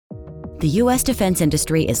The U.S. defense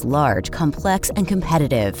industry is large, complex, and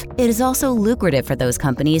competitive. It is also lucrative for those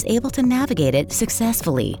companies able to navigate it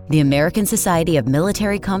successfully. The American Society of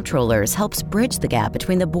Military Comptrollers helps bridge the gap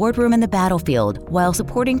between the boardroom and the battlefield while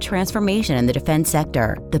supporting transformation in the defense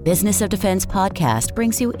sector. The Business of Defense podcast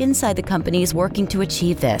brings you inside the companies working to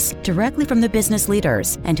achieve this, directly from the business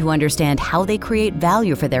leaders, and to understand how they create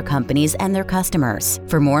value for their companies and their customers.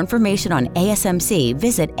 For more information on ASMC,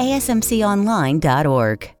 visit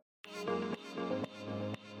asmconline.org.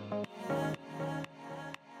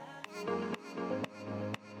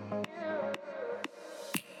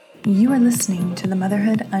 You are listening to the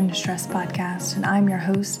Motherhood Unstressed podcast, and I'm your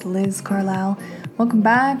host, Liz Carlisle. Welcome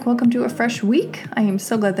back. Welcome to a fresh week. I am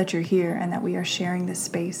so glad that you're here and that we are sharing this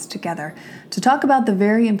space together to talk about the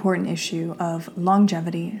very important issue of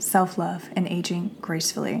longevity, self-love, and aging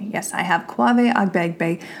gracefully. Yes, I have Kwave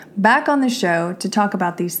Agbegbe back on the show to talk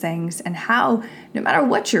about these things and how, no matter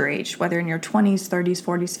what your age, whether in your 20s, 30s,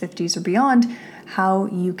 40s, 50s, or beyond, how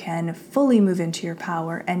you can fully move into your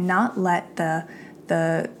power and not let the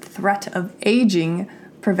threat of aging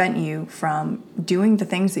prevent you from doing the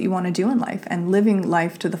things that you want to do in life and living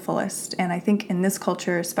life to the fullest. And I think in this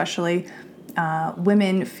culture especially,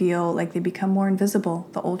 women feel like they become more invisible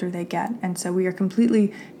the older they get. And so we are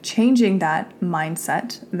completely changing that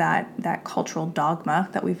mindset, that cultural dogma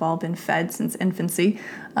that we've all been fed since infancy,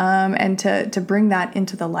 and to bring that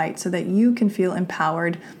into the light so that you can feel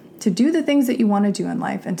empowered to do the things that you want to do in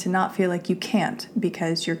life and to not feel like you can't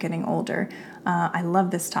because you're getting older. I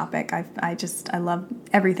love this topic. I love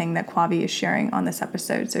everything that Kwave is sharing on this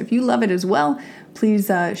episode. So if you love it as well,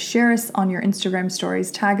 please share us on your Instagram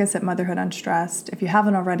stories. Tag us at Motherhood Unstressed. If you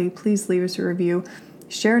haven't already, please leave us a review.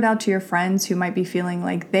 Share it out to your friends who might be feeling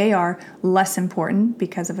like they are less important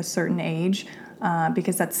because of a certain age,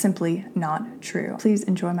 because that's simply not true. Please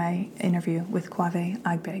enjoy my interview with Kwave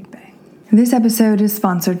Agbegbe. This episode is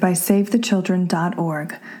sponsored by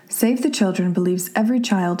SaveTheChildren.org. Save the Children believes every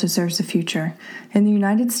child deserves a future. In the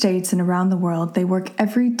United States and around the world, they work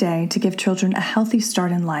every day to give children a healthy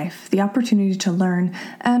start in life, the opportunity to learn,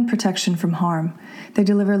 and protection from harm. They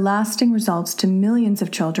deliver lasting results to millions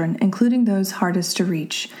of children, including those hardest to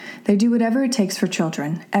reach. They do whatever it takes for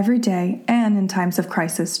children, every day and in times of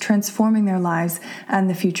crisis, transforming their lives and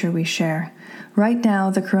the future we share. Right now,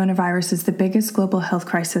 the coronavirus is the biggest global health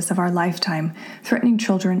crisis of our lifetime, threatening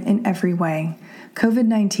children in every way.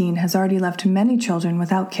 COVID-19 has already left many children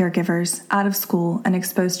without caregivers, out of school, and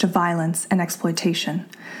exposed to violence and exploitation.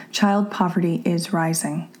 Child poverty is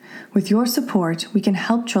rising. With your support, we can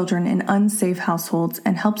help children in unsafe households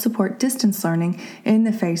and help support distance learning in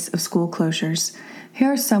the face of school closures.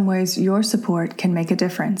 Here are some ways your support can make a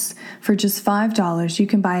difference. For just $5, you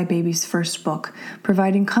can buy a baby's first book,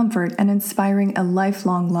 providing comfort and inspiring a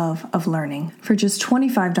lifelong love of learning. For just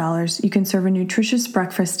 $25, you can serve a nutritious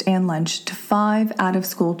breakfast and lunch to 5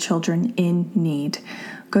 out-of-school children in need.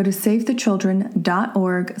 Go to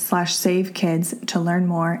SaveTheChildren.org/SaveKids to learn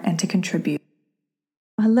more and to contribute.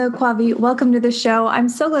 Hello, Kwave. Welcome to the show. I'm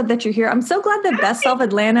so glad that you're here. I'm so glad that Best Self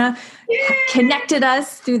Atlanta connected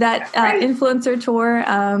us through that influencer tour.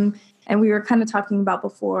 And we were kind of talking about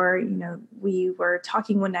before, we were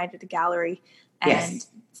talking one night at a gallery, and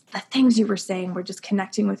the things you were saying were just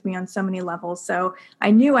connecting with me on so many levels. So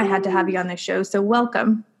I knew I had to have you on the show. So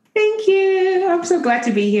welcome. Thank you. I'm so glad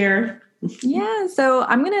to be here. Yeah, so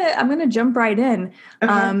I'm gonna jump right in.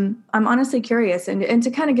 Okay. I'm honestly curious, and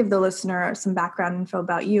to kind of give the listener some background info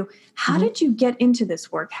about you. How did you get into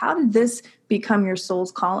this work? How did this become your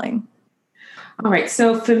soul's calling? All right.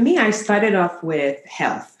 So for me, I started off with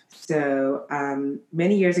health. So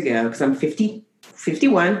many years ago, because I'm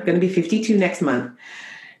 51, going to be 52 next month.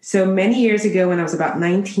 So many years ago, when I was about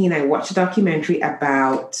 19, I watched a documentary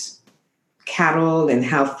about cattle and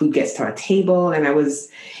how food gets to our table, and I was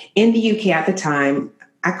in the UK at the time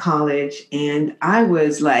at college. And I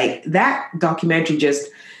was like, that documentary just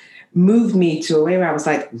moved me to a way where I was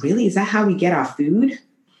like, really, is that how we get our food?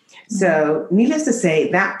 Mm-hmm. So needless to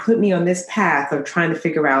say, that put me on this path of trying to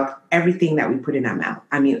figure out everything that we put in our mouth.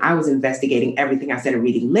 I mean, I was investigating everything. I started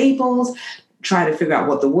reading labels, trying to figure out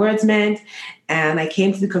what the words meant. And I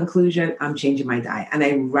came to the conclusion, I'm changing my diet. And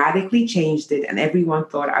I radically changed it. And everyone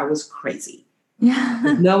thought I was crazy.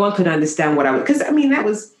 Yeah. No one could understand what I was, because I mean, that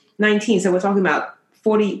was 19. So we're talking about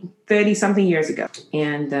 30 something years ago.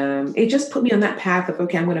 And it just put me on that path of,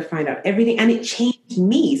 okay, I'm going to find out everything. And it changed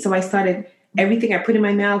me. So I started everything I put in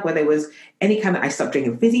my mouth, whether it was any kind of, I stopped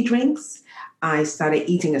drinking fizzy drinks. I started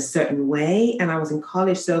eating a certain way. And I was in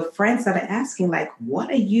college. So friends started asking like, what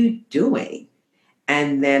are you doing?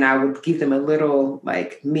 And then I would give them a little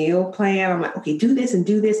like meal plan. I'm like, okay, do this and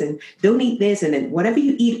don't eat this. And then whatever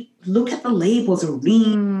you eat, look at the labels and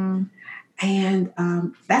read.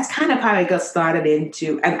 And that's kind of how I got started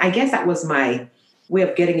into, and I guess that was my way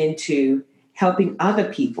of getting into helping other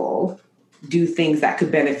people do things that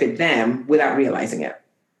could benefit them without realizing it.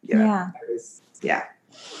 Yeah.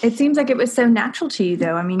 It seems like it was so natural to you,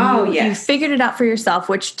 though. I mean, you figured it out for yourself,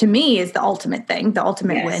 which to me is the ultimate thing, the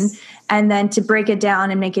ultimate win. And then to break it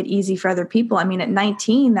down and make it easy for other people. I mean, at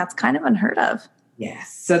 19, that's kind of unheard of.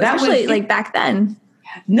 Yes. So that Especially like back then.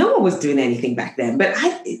 No one was doing anything back then, but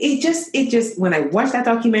it just, when I watched that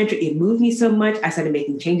documentary, it moved me so much. I started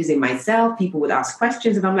making changes in myself. People would ask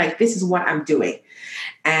questions and I'm like, this is what I'm doing.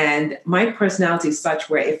 And my personality is such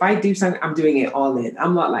where if I do something, I'm doing it all in.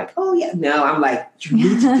 I'm not like, oh yeah, no, I'm like, you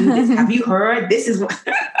need to do this. Have you heard? This is what.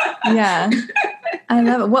 Yeah. I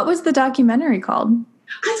love it. What was the documentary called?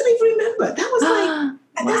 I don't even remember. That was like,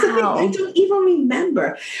 that's the thing. I don't even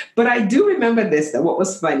remember. But I do remember this, though. What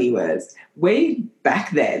was funny was way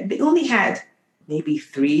back then, they only had maybe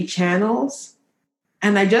 3 channels.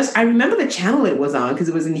 And I remember the channel it was on because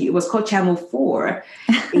it was called Channel 4.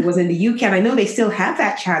 It was in the UK. And I know they still have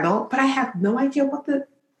that channel, but I have no idea what the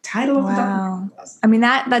title of the documentary was. I mean,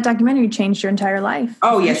 that documentary changed your entire life.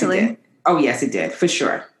 Oh, yes, it did. Oh, yes, it did. For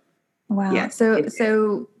sure. Wow. Yeah,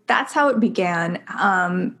 so that's how it began.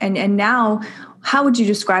 And now, how would you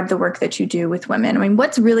describe the work that you do with women? I mean,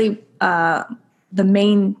 what's really the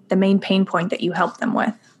main pain point that you help them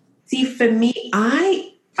with? See, for me, I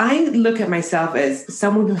look at myself as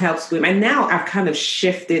someone who helps women. And now I've kind of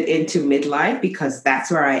shifted into midlife because that's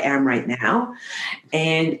where I am right now.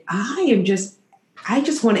 And I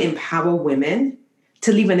just want to empower women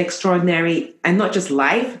to live an extraordinary, and not just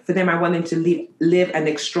life. For them, I want them to live an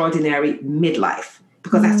extraordinary midlife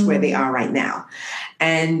because that's where they are right now.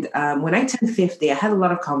 And when I turned 50, I had a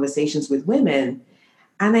lot of conversations with women,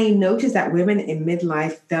 and I noticed that women in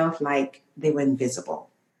midlife felt like they were invisible.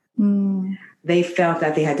 They felt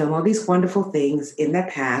that they had done all these wonderful things in their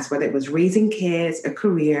past, whether it was raising kids, a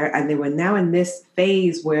career, and they were now in this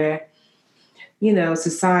phase where,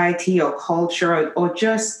 society or culture or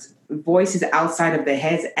just voices outside of their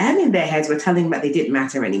heads and in their heads were telling them that they didn't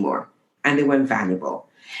matter anymore and they weren't valuable.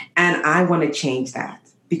 And I want to change that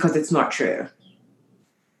because it's not true.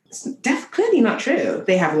 It's definitely not true.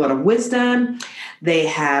 They have a lot of wisdom. They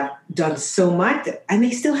have done so much and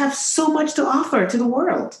they still have so much to offer to the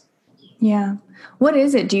world. Yeah. What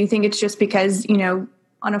is it? Do you think it's just because,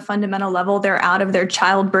 on a fundamental level, they're out of their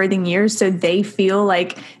childbirthing years, so they feel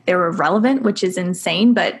like they're irrelevant, which is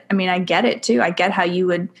insane. But I mean, I get it too. I get how you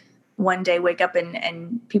would one day wake up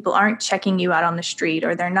and people aren't checking you out on the street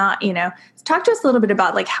or they're not, Talk to us a little bit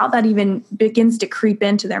about like how that even begins to creep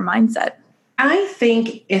into their mindset. I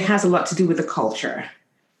think it has a lot to do with the culture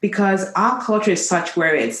because our culture is such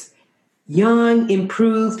where it's young,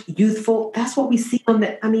 improved, youthful. That's what we see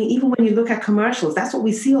even when you look at commercials, that's what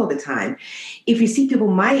we see all the time. If you see people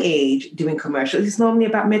my age doing commercials, it's normally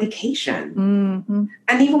about medication. Mm-hmm.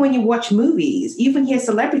 And even when you watch movies, you even hear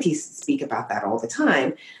celebrities speak about that all the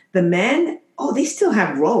time. The men, they still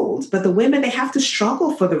have roles, but the women, they have to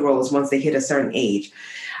struggle for the roles once they hit a certain age.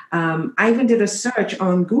 I even did a search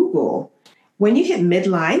on Google. When you hit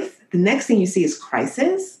midlife, the next thing you see is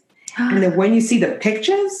crisis. And then when you see the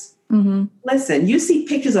pictures, listen, you see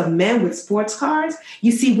pictures of men with sports cars.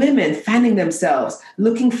 You see women fanning themselves,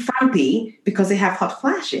 looking frumpy because they have hot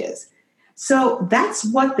flashes. So that's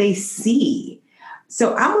what they see.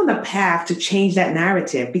 So I'm on a path to change that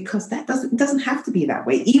narrative because that doesn't have to be that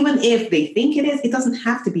way. Even if they think it is, it doesn't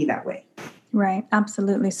have to be that way. Right.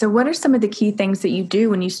 Absolutely. So what are some of the key things that you do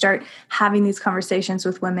when you start having these conversations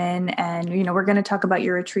with women? And, we're going to talk about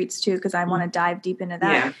your retreats too, because I want to dive deep into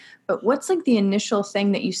that. Yeah. But what's like the initial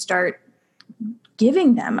thing that you start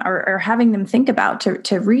giving them or having them think about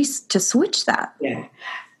to switch that? Yeah.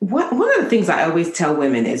 One of the things I always tell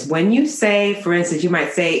women is when you say, for instance, you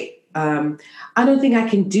might say, I don't think I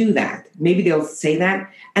can do that. Maybe they'll say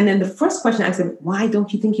that. And then the first question I ask them, why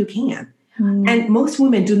don't you think you can? And most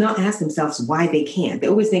women do not ask themselves why they can't. They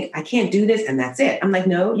always think, I can't do this and that's it. I'm like,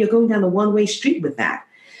 no, you're going down a one-way street with that.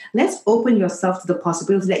 Let's open yourself to the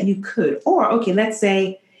possibility that you could. Or, okay, let's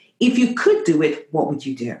say, if you could do it, what would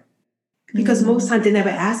you do? Because most times they never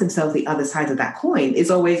ask themselves the other side of that coin. It's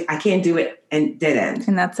always, I can't do it and dead end.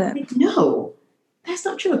 And that's it. Like, no, that's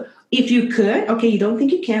not true. If you could, okay, you don't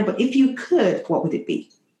think you can, but if you could, what would it be?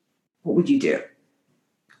 What would you do?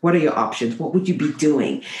 What are your options? What would you be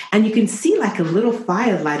doing? And you can see like a little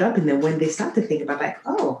fire light up in them when they start to think about like,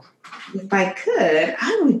 oh, if I could,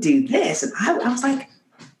 I would do this. And I was like,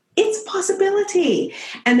 It's a possibility.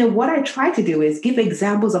 And then what I try to do is give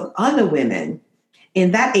examples of other women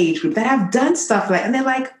in that age group that have done stuff like, and they're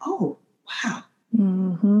like, oh, wow.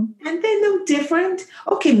 Mm-hmm. And they're no different.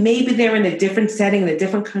 Okay, maybe they're in a different setting, in a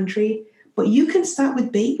different country, but you can start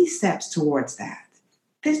with baby steps towards that.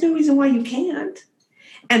 There's no reason why you can't.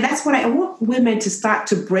 And that's what I want women to start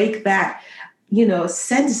to break that,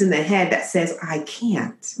 sentence in their head that says, I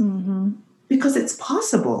can't. Mm-hmm. Because it's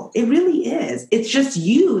possible. It really is. It's just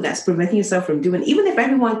you that's preventing yourself from doing it. Even if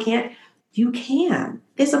everyone can't, you can.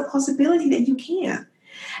 There's a possibility that you can.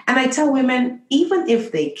 And I tell women, even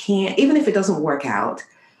if they can't, even if it doesn't work out,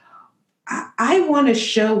 I want to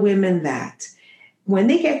show women that when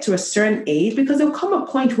they get to a certain age, because there'll come a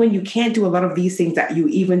point when you can't do a lot of these things that you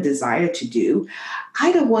even desire to do,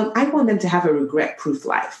 I want them to have a regret-proof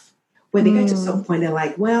life. When they get to some point, they're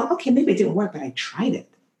like, well, okay, maybe it didn't work, but I tried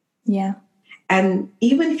it. Yeah. And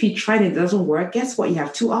even if you try and it doesn't work, guess what? You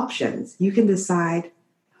have two options. You can decide,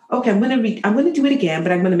 okay, I'm going to do it again,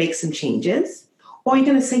 but I'm going to make some changes. Or you're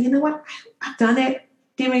going to say, you know what? I've done it.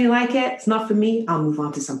 Didn't really like it. It's not for me. I'll move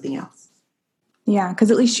on to something else. Yeah,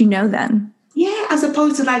 because at least you know then. Yeah, as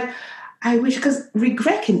opposed to like, I wish, because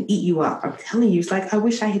regret can eat you up. I'm telling you, it's like, I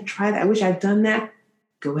wish I had tried that. I wish I'd done that.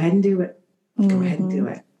 Go ahead and do it. Go ahead and do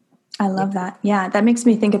it. I love that. Yeah, that makes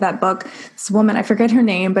me think of that book. This woman, I forget her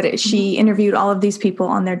name, but she interviewed all of these people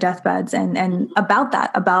on their deathbeds and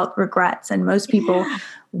about regrets. And most people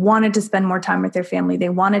wanted to spend more time with their family. They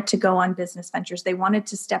wanted to go on business ventures. They wanted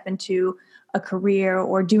to step into a career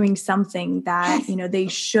or doing something that, they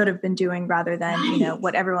should have been doing rather than,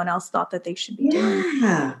 what everyone else thought that they should be doing.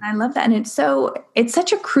 And I love that. And it's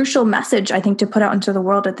such a crucial message, I think, to put out into the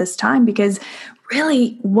world at this time, because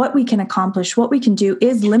really what we can accomplish, what we can do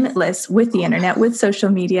is limitless with the internet, with social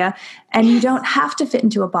media, and you don't have to fit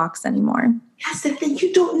into a box anymore. That's the thing.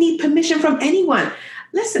 You don't need permission from anyone.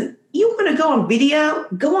 Listen, you want to go on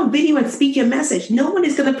video and speak your message. No one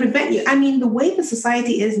is going to prevent you. I mean, the way the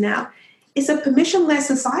society is now, it's a permissionless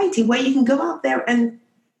society where you can go out there and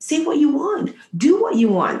say what you want, do what you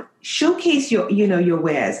want, showcase your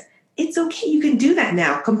wares. It's okay. You can do that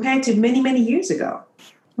now compared to many, many years ago.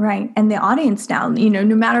 Right. And the audience now,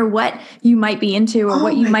 no matter what you might be into or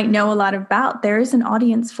what you might know a lot about, there is an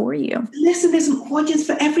audience for you. Listen, there's an audience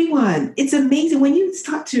for everyone. It's amazing. When you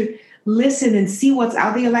start to listen and see what's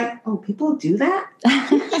out there, you're like, oh, people do that?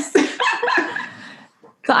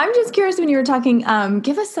 So I'm just curious, when you were talking,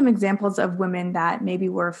 give us some examples of women that maybe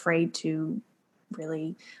were afraid to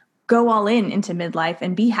really go all into midlife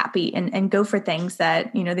and be happy and go for things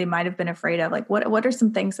that, they might have been afraid of. Like what are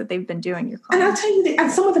some things that they've been doing? Your clients? And I'll tell you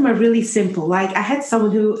that some of them are really simple. Like I had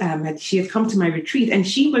someone who she had come to my retreat and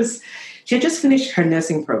she had just finished her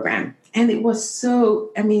nursing program. And it was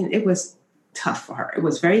it was tough for her. It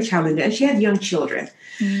was very challenging. And she had young children.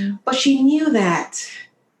 But she knew that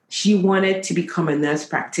she wanted to become a nurse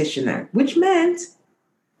practitioner, which meant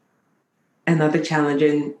another challenge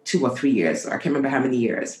in 2 or 3 years, or I can't remember how many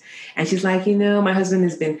years. And she's like, my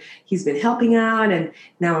husband he's been helping out, and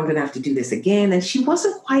now I'm going to have to do this again. And she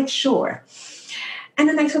wasn't quite sure. And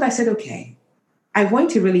then I said, okay, I want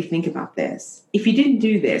to really think about this. If you didn't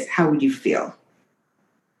do this, how would you feel?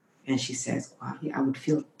 And she says, well, I would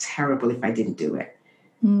feel terrible if I didn't do it.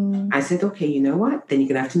 I said, okay, you know what? Then you're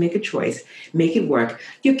going to have to make a choice. Make it work.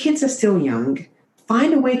 Your kids are still young.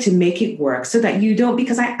 Find a way to make it work so that you don't,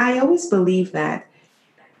 because I always believe that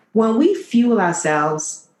when we fuel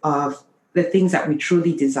ourselves of the things that we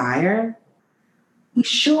truly desire, we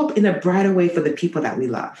show up in a brighter way for the people that we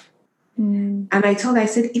love. And I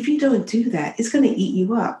said, if you don't do that, it's going to eat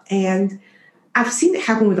you up. And I've seen it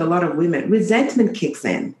happen with a lot of women. Resentment kicks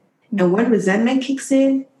in. And when resentment kicks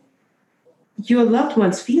in, your loved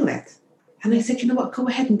ones feel it. And I said, you know what, go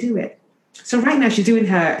ahead and do it. So right now she's doing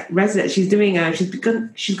her residence. She's doing,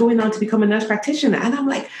 she's going on to become a nurse practitioner. And I'm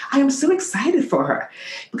like, I am so excited for her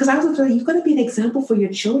because I was like, you're going to be an example for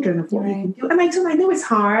your children of what you can do. And I know it's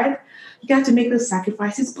hard. You got to make those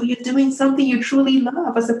sacrifices, but you're doing something you truly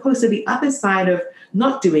love, as opposed to the other side of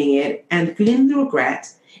not doing it and feeling the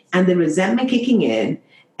regret and the resentment kicking in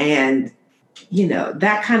and,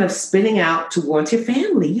 that kind of spinning out towards your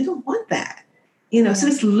family. You don't want that. So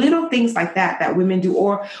it's little things like that women do.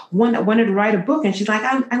 Or one that wanted to write a book and she's like,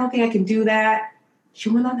 I don't think I can do that. She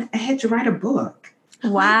went on ahead to write a book.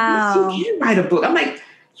 Wow. Like, yes, you can write a book. I'm like,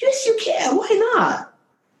 yes, you can. Why not?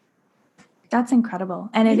 That's incredible.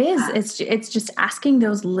 And it is. It's just asking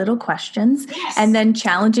those little questions and then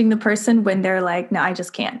challenging the person when they're like, no, I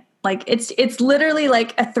just can't. Like it's literally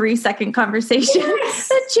like a 3-second conversation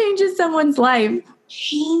that changes someone's life.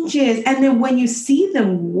 Changes. And then when you see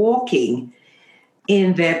them walking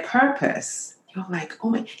in their purpose, you're like, oh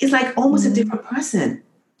my, it's like almost a different person.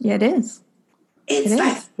 Yeah, it is. It's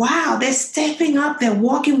like, wow, they're stepping up. They're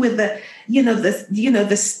walking with the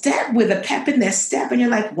step, with a pep in their step. And you're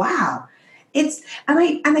like, wow. And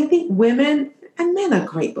I think women and men are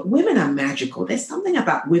great, but women are magical. There's something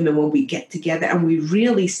about women when we get together and we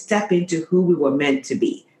really step into who we were meant to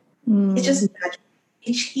be. It's just magical.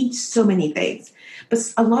 It changes so many things. But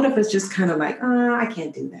a lot of us just kind of like, I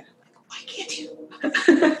can't do that. I'm like, why can't you?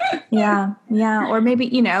 Yeah. Or maybe,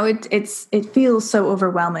 it feels so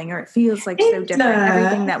overwhelming, or it feels like so different.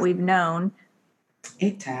 Everything that we've known.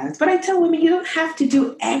 It does. But I tell women, you don't have to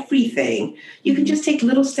do everything. You can just take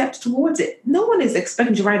little steps towards it. No one is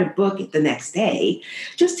expecting to write a book the next day.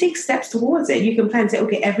 Just take steps towards it. You can plan to say,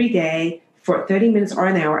 okay, every day for 30 minutes or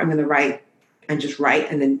an hour, I'm going to write.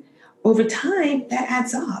 And then over time, that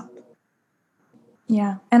adds up.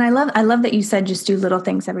 Yeah. And I love that you said just do little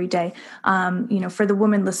things every day. For the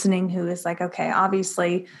woman listening who is like, okay,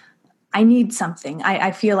 obviously I need something.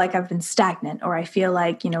 I feel like I've been stagnant, or I feel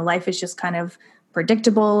like, life is just kind of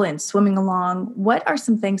predictable and swimming along. What are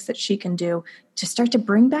some things that she can do to start to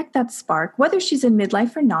bring back that spark, whether she's in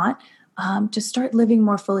midlife or not, to start living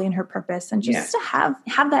more fully in her purpose and just to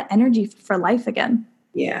have that energy for life again?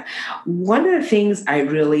 Yeah. One of the things I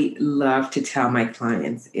really love to tell my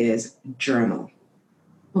clients is journal.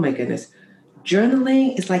 Oh my goodness.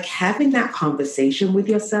 Journaling is like having that conversation with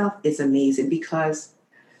yourself is amazing, because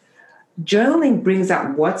journaling brings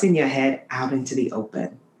out what's in your head out into the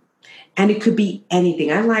open. And it could be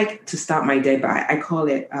anything. I like to start my day by, I call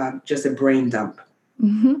it just a brain dump,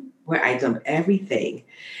 where I dump everything.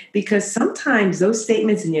 Because sometimes those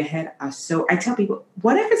statements in your head are I tell people,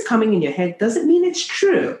 whatever's coming in your head doesn't mean it's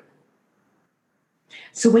true.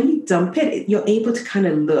 So when you dump it, you're able to kind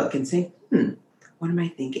of look and say, what am I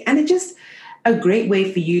thinking? And it's just a great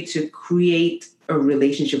way for you to create a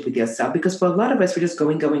relationship with yourself. Because for a lot of us, we're just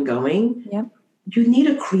going. Yep. You need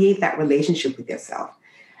to create that relationship with yourself.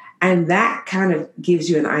 And that kind of gives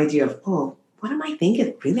you an idea of, what am I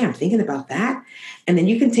thinking? Really, I'm thinking about that. And then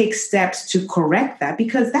you can take steps to correct that,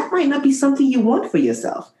 because that might not be something you want for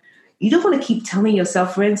yourself. You don't want to keep telling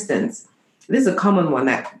yourself, for instance, this is a common one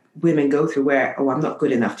that women go through where, I'm not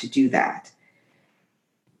good enough to do that.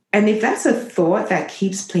 And if that's a thought that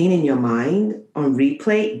keeps playing in your mind on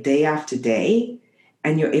replay day after day,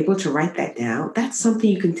 and you're able to write that down, that's something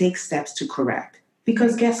you can take steps to correct.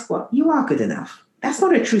 Because guess what? You are good enough. That's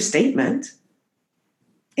not a true statement.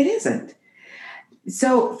 It isn't.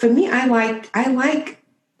 So for me, I like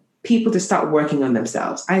people to start working on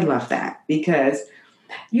themselves. I love that, because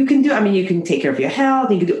you can take care of your health.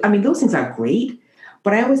 Those things are great.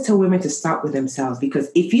 But I always tell women to start with themselves,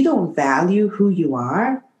 because if you don't value who you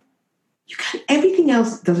are, everything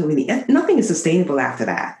else nothing is sustainable after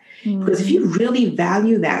that. Because if you really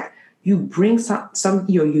value that, you bring some,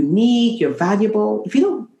 you're unique, you're valuable. If you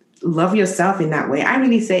don't love yourself in that way,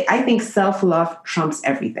 I think self-love trumps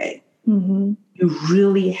everything. You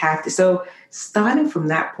really have to. So starting from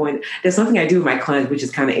that point, there's something I do with my clients, which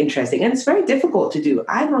is kind of interesting. And it's very difficult to do.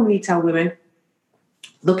 I normally tell women,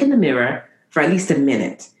 look in the mirror for at least a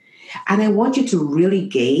minute. And I want you to really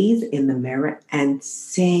gaze in the mirror and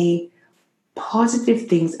say positive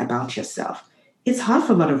things about yourself. It's hard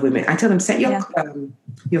for a lot of women. I tell them, set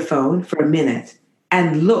your phone for a minute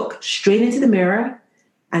and look straight into the mirror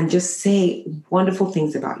and just say wonderful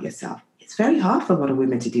things about yourself. It's very hard for a lot of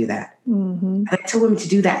women to do that. And I tell women to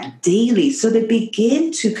do that daily, so they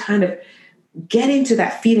begin to kind of get into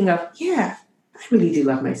that feeling of, I really do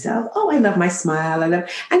love myself. Oh, I love my smile. And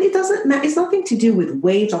it doesn't matter. It's nothing to do with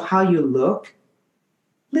weight or how you look.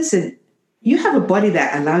 Listen, you have a body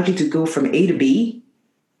that allows you to go from A to B.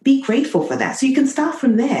 Be grateful for that. So you can start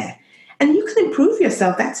from there. And you can improve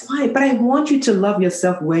yourself. That's fine. But I want you to love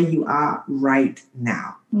yourself where you are right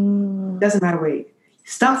now. Doesn't matter where.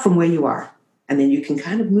 Start from where you are. And then you can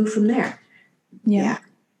kind of move from there. Yeah.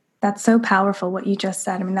 That's so powerful, what you just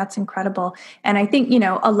said. That's incredible. And I think,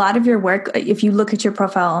 a lot of your work, if you look at your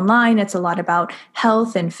profile online, it's a lot about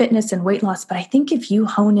health and fitness and weight loss. But I think if you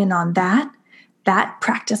hone in on that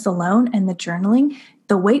practice alone and the journaling,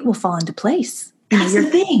 the weight will fall into place. That's the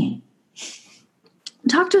thing.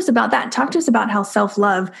 Talk to us about that. Talk to us about how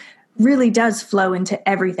self-love really does flow into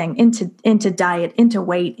everything, into diet, into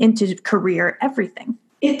weight, into career, everything.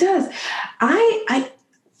 It does. I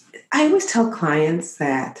always tell clients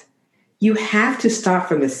that you have to start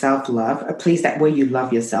from the self-love, a place where you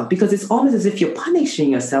love yourself, because it's almost as if you're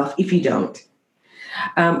punishing yourself if you don't.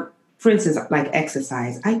 For instance, like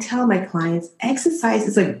exercise. I tell my clients, exercise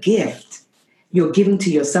is a gift you're giving to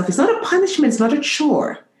yourself. It's not a punishment. It's not a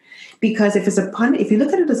chore. Because if you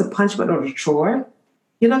look at it as a punishment or a chore,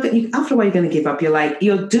 You're not going. After a while, you're going to give up. You're like,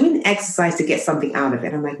 you're doing exercise to get something out of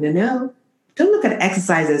it. I'm like, no. Don't look at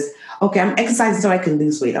exercise as, okay, I'm exercising so I can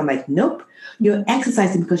lose weight. I'm like, nope. You're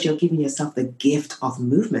exercising because you're giving yourself the gift of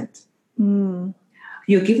movement.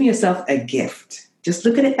 You're giving yourself a gift. Just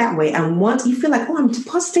look at it that way. And once you feel like, oh, I'm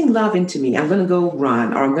depositing love into me, I'm going to go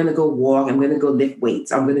run, or I'm going to go walk, I'm going to go lift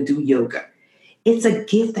weights, I'm going to do yoga. It's a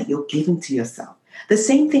gift that you're giving to yourself. The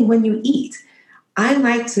same thing when you eat. I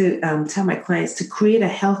like to tell my clients to create a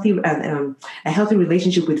healthy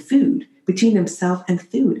relationship with food, between themselves and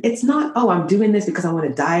food. It's not, oh, I'm doing this because I want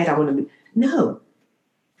to diet. No.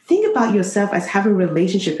 Think about yourself as having a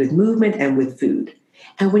relationship with movement and with food.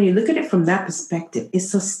 And when you look at it from that perspective, it's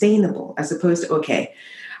sustainable as opposed to, okay,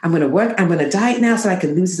 I'm going to work, I'm going to diet now so I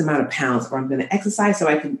can lose this amount of pounds, or I'm going to exercise so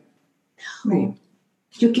I can. No. Right.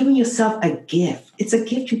 You're giving yourself a gift. It's a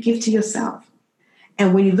gift you give to yourself.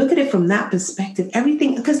 And when you look at it from that perspective,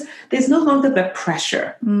 everything, because there's no longer the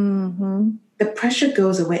pressure. Mm-hmm. The pressure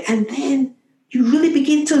goes away, and then you really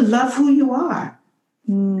begin to love who you are.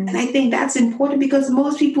 And I think that's important because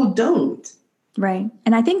most people don't. Right.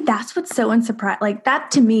 And I think that's what's so unsurprising. Like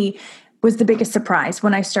that to me was the biggest surprise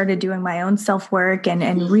when I started doing my own self-work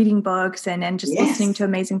and reading books and just listening to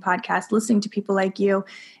amazing podcasts, listening to people like you.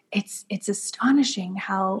 It's astonishing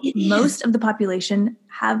how most of the population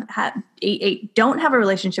don't have a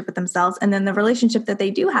relationship with themselves. And then the relationship that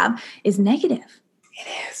they do have is negative.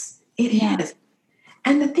 It is. It is.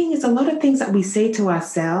 And the thing is, a lot of things that we say to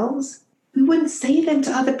ourselves, we wouldn't say them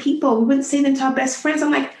to other people. We wouldn't say them to our best friends.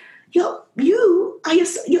 I'm like,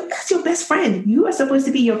 that's your best friend. You are supposed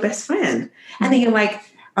to be your best friend. And then you're like,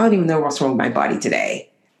 I don't even know what's wrong with my body today.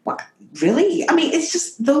 What? Really? I mean, it's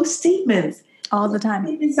just those statements. All the time.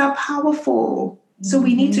 Statements are powerful. So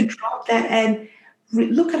we need to drop that and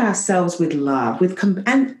look at ourselves with love,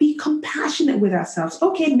 and be compassionate with ourselves.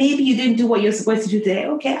 Okay, maybe you didn't do what you're supposed to do today.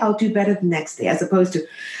 Okay, I'll do better the next day, as opposed to,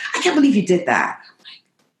 I can't believe you did that.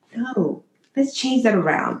 I'm like, no, let's change that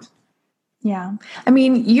around. Yeah. I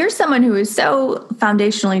mean, you're someone who is so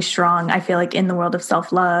foundationally strong, I feel like, in the world of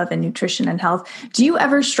self-love and nutrition and health. Do you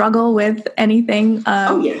ever struggle with anything?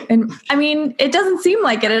 Oh, yeah. And I mean, it doesn't seem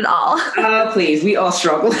like it at all. Please, we all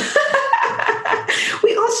struggle.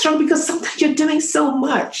 We all struggle because sometimes you're doing so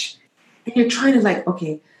much and you're trying to like,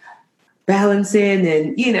 okay, balance in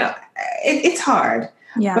and, it's hard.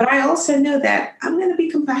 Yeah. But I also know that I'm going to be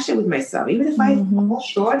compassionate with myself. Even if I fall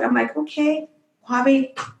short, I'm like, okay,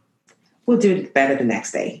 Javi, we'll do it better the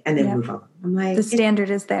next day and then move on. I'm like, the standard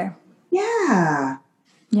is there. Yeah.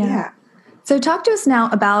 So talk to us now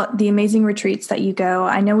about the amazing retreats that you go.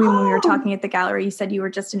 I know when we were talking at the gallery, you said you were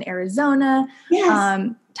just in Arizona.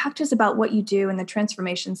 Yes. Talk to us about what you do and the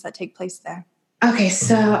transformations that take place there. Okay,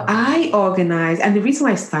 so I organize, and the reason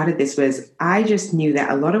why I started this was I just knew that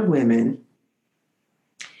a lot of women,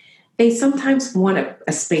 they sometimes want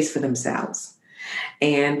a space for themselves.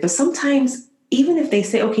 But sometimes, even if they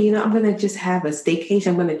say, okay, I'm going to just have a staycation,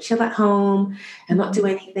 I'm going to chill at home and not do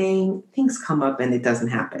anything, things come up and it doesn't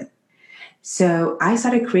happen. So I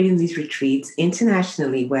started creating these retreats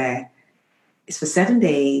internationally where it's for 7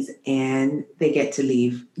 days and they get to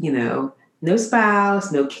leave, no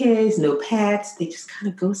spouse, no kids, no pets. They just kind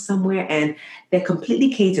of go somewhere and they're completely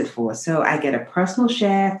catered for. So I get a personal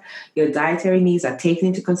chef, your dietary needs are taken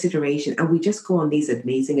into consideration, and we just go on these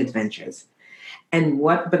amazing adventures.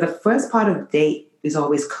 But the first part of the day is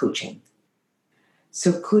always coaching.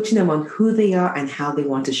 So coaching them on who they are and how they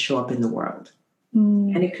want to show up in the world.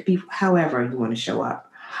 And it could be however you want to show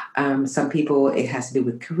up. Some people, it has to do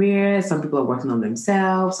with careers. Some people are working on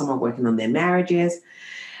themselves. Some are working on their marriages.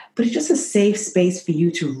 But it's just a safe space for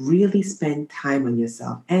you to really spend time on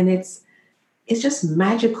yourself. And it's just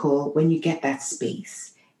magical when you get that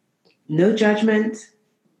space. No judgment,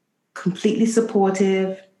 completely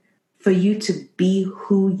supportive, for you to be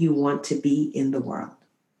who you want to be in the world.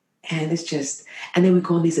 And and then we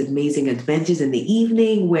go on these amazing adventures in the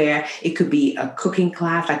evening where it could be a cooking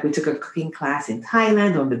class, like we took a cooking class in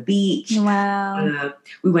Thailand on the beach. Wow.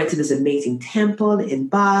 We went to this amazing temple in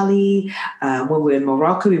Bali. When we were in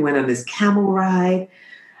Morocco, we went on this camel ride.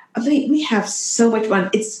 I mean, we have so much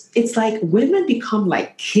fun. It's like women become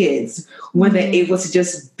like kids when they're able to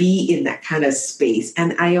just be in that kind of space.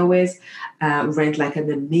 And I always rent like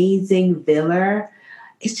an amazing villa.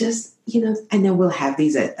 It's just, and then we'll have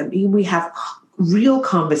we have real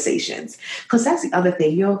conversations, because that's the other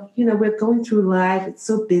thing. We're going through life. It's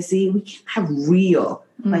so busy. We can't have real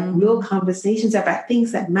conversations about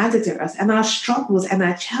things that matter to us and our struggles and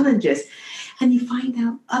our challenges. And you find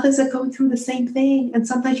out others are going through the same thing. And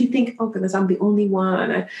sometimes you think, oh goodness, I'm the only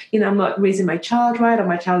one. I'm not raising my child right, or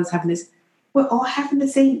my child is having this. we're all having the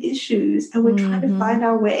same issues and we're trying to find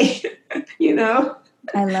our way, you know?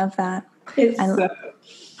 I love that. It's I love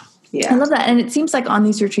that. And it seems like on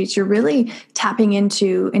these retreats, you're really tapping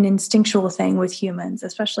into an instinctual thing with humans,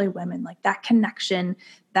 especially women, like that connection,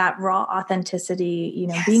 that raw authenticity, you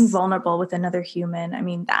know, being vulnerable with another human. I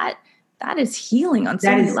mean, that is healing on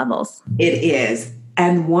so many levels. It is.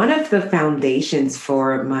 And one of the foundations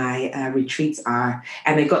for my retreats are,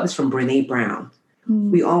 and I got this from Brené Brown,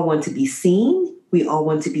 we all want to be seen, we all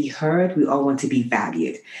want to be heard, we all want to be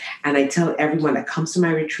valued. And I tell everyone that comes to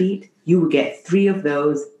my retreat, you will get 3 of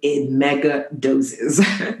those in mega doses.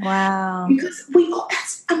 Wow. Because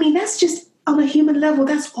that's just on a human level,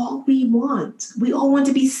 that's all we want. We all want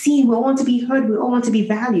to be seen, we all want to be heard, we all want to be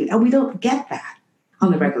valued. And we don't get that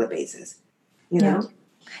on a regular basis, you know?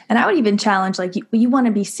 And I would even challenge, like, you want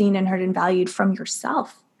to be seen and heard and valued from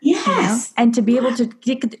yourself. Yes. You know? And to be able to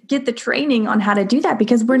get the training on how to do that,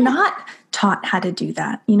 because we're not taught how to do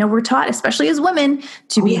that. You know, we're taught, especially as women,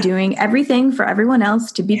 to be doing everything for everyone else,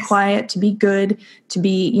 to be quiet, to be good, to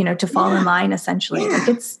be, you know, to fall in line, essentially. Like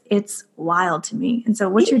it's wild to me. And so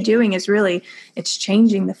what you're doing is really, it's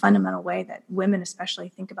changing the fundamental way that women especially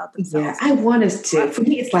think about themselves. Yeah, I want us to, for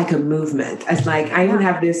me, it's like a movement. It's like, I even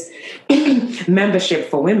have this membership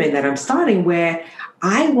for women that I'm starting where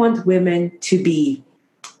I want women to be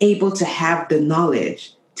able to have the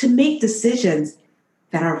knowledge to make decisions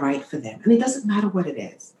that are right for them. And it doesn't matter what it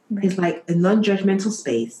is. Right. It's like a non-judgmental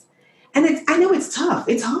space. And I know it's tough.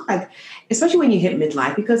 It's hard, especially when you hit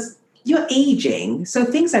midlife because you're aging. So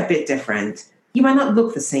things are a bit different. You might not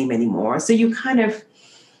look the same anymore. So you kind of,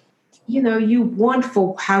 you know, you want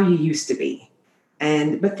for how you used to be.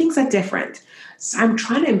 But things are different. So I'm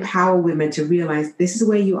trying to empower women to realize this is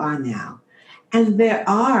where you are now. And there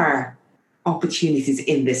are opportunities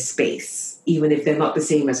in this space, even if they're not the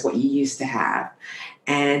same as what you used to have.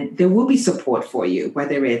 And there will be support for you,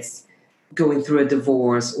 whether it's going through a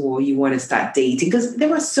divorce or you want to start dating, because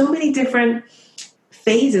there are so many different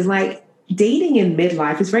phases. Like dating in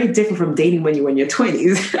midlife is very different from dating when you're in your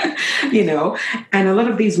 20s, you know, and a lot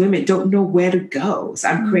of these women don't know where to go. So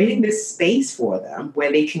I'm creating this space for them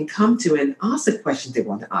where they can come to and ask the questions they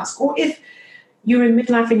want to ask. Or if you're in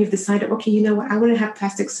midlife and you've decided, okay, you know what, I want to have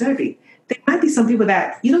plastic surgery. There might be some people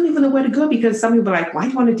that you don't even know where to go because some people are like, why do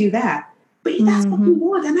you want to do that? But that's what you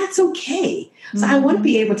want, and that's okay. So I want to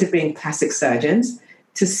be able to bring plastic surgeons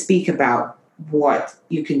to speak about what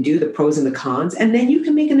you can do, the pros and the cons, and then you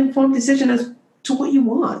can make an informed decision as to what you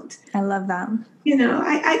want. I love that. You know,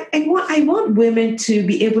 I want women to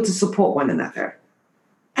be able to support one another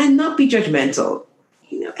and not be judgmental.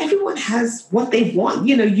 You know, everyone has what they want.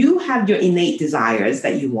 You know, you have your innate desires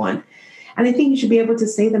that you want, and I think you should be able to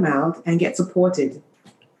say them out and get supported,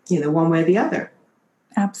 you know, one way or the other.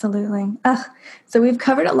 Absolutely. So we've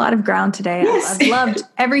covered a lot of ground today. Yes. I've loved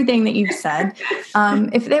everything that you've said.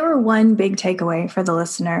 If there were one big takeaway for the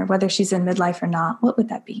listener, whether she's in midlife or not, what would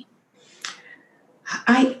that be?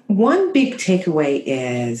 One big takeaway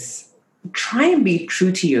is try and be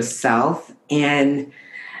true to yourself and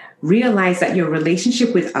realize that your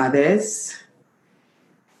relationship with others,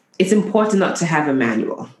 it's important not to have a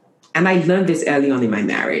manual. And I learned this early on in my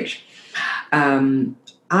marriage.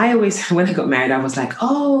 I always, when I got married, I was like,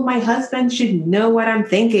 oh, my husband should know what I'm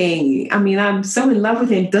thinking. I mean, I'm so in love with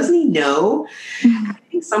him. Doesn't he know? I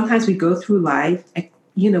think sometimes we go through life,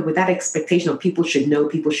 you know, with that expectation of people should know,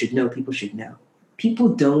 people should know, people should know. People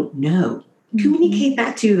don't know. Communicate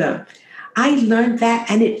that to them. I learned that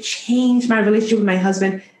and it changed my relationship with my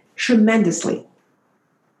husband tremendously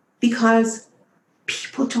because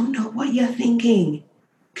people don't know what you're thinking.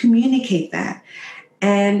 Communicate that.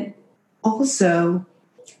 And also,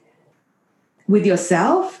 with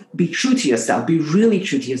yourself, be true to yourself. Be really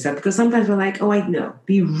true to yourself. Because sometimes we're like, oh, I know.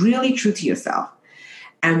 Be really true to yourself.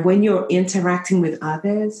 And when you're interacting with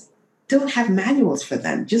others, don't have manuals for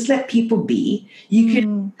them. Just let people be. You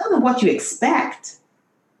can tell them what you expect,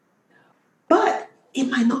 but it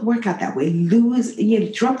might not work out that way.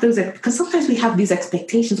 Drop those, because sometimes we have these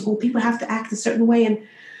expectations. Oh, people have to act a certain way. And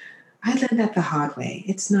I learned that the hard way.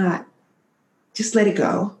 It's not, just let it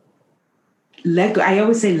go. Let go. I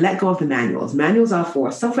always say, let go of the manuals. Manuals are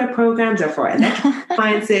for software programs, are for electrical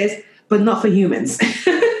appliances, but not for humans.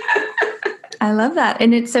 I love that.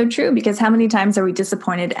 And it's so true because how many times are we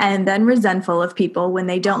disappointed and then resentful of people when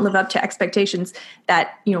they don't live up to expectations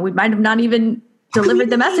that, you know, we might have not even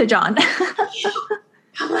delivered the message on.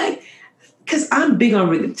 I'm like, because I'm big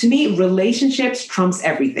on, to me, relationships trumps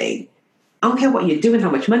everything. I don't care what you're doing,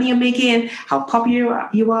 how much money you're making, how popular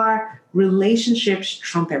you are. Relationships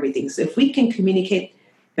trump everything. So if we can communicate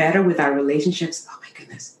better with our relationships, oh my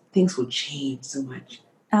goodness, things will change so much.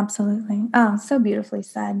 Absolutely. Oh, so beautifully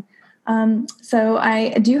said. So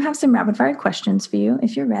I do have some rapid fire questions for you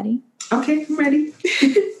if you're ready. Okay, I'm ready.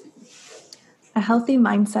 A healthy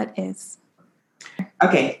mindset is?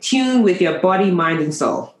 Okay, tune with your body, mind, and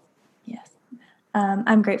soul. Yes.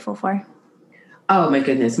 I'm grateful for? Oh my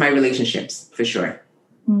goodness, my relationships, for sure.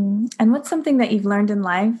 And what's something that you've learned in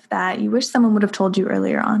life that you wish someone would have told you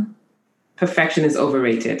earlier on? Perfection is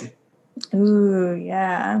overrated. Ooh,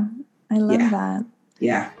 yeah. I love that.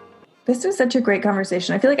 Yeah. This was such a great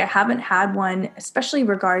conversation. I feel like I haven't had one, especially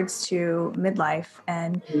regards to midlife.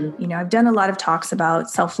 And, I've done a lot of talks about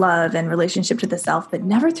self-love and relationship to the self, but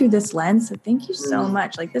never through this lens. So thank you so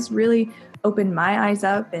much. Like, this really opened my eyes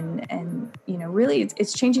up and really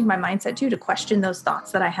it's changing my mindset too, to question those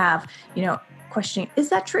thoughts that I have, questioning, is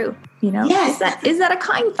that true? Yes. Is that a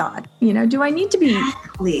kind thought? Do I need to be?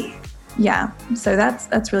 Exactly. Yeah. So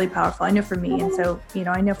that's really powerful. I know for me. And so,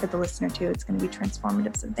 I know for the listener too, it's going to be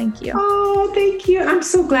transformative. So thank you. Oh, thank you. I'm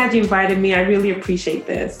so glad you invited me. I really appreciate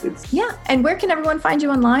this. Yeah. And where can everyone find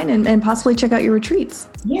you online and possibly check out your retreats?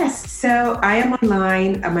 Yes. So I am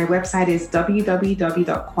online. My website is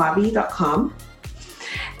www.kwabi.com.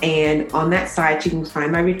 And on that site, you can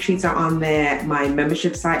find my retreats are on there. My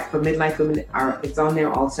membership site for Midlife Women it's on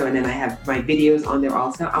there also. And then I have my videos on there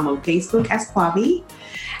also. I'm on Facebook as Kwabi.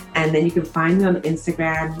 And then you can find me on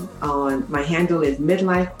Instagram. My handle is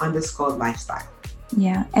midlife_lifestyle.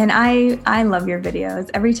 Yeah. And I love your videos.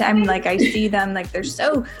 Every time I see them, they're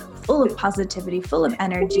so full of positivity, full of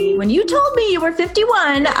energy. When you told me you were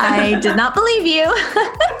 51, I did not believe you.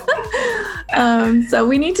 So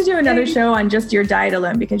we need to do another show on just your diet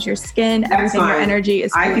alone, because your skin, everything, your energy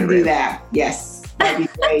is I can do that. Yes. That'd be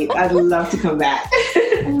great. I'd love to come back.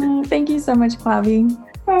 Thank you so much, Kwabi.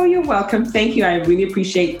 Oh, you're welcome. Thank you. I really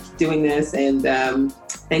appreciate doing this, and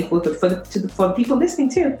thankful for the people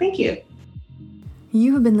listening too. Thank you.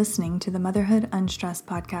 You have been listening to the Motherhood Unstressed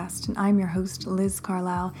podcast, and I'm your host, Liz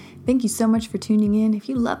Carlisle. Thank you so much for tuning in. If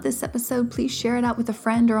you love this episode, please share it out with a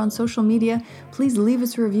friend or on social media. Please leave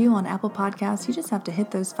us a review on Apple Podcasts. You just have to hit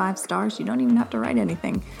those 5 stars. You don't even have to write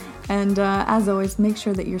anything. And as always, make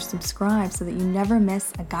sure that you're subscribed so that you never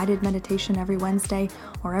miss a guided meditation every Wednesday,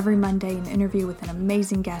 or every Monday, an interview with an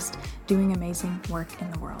amazing guest doing amazing work in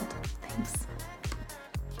the world. Thanks.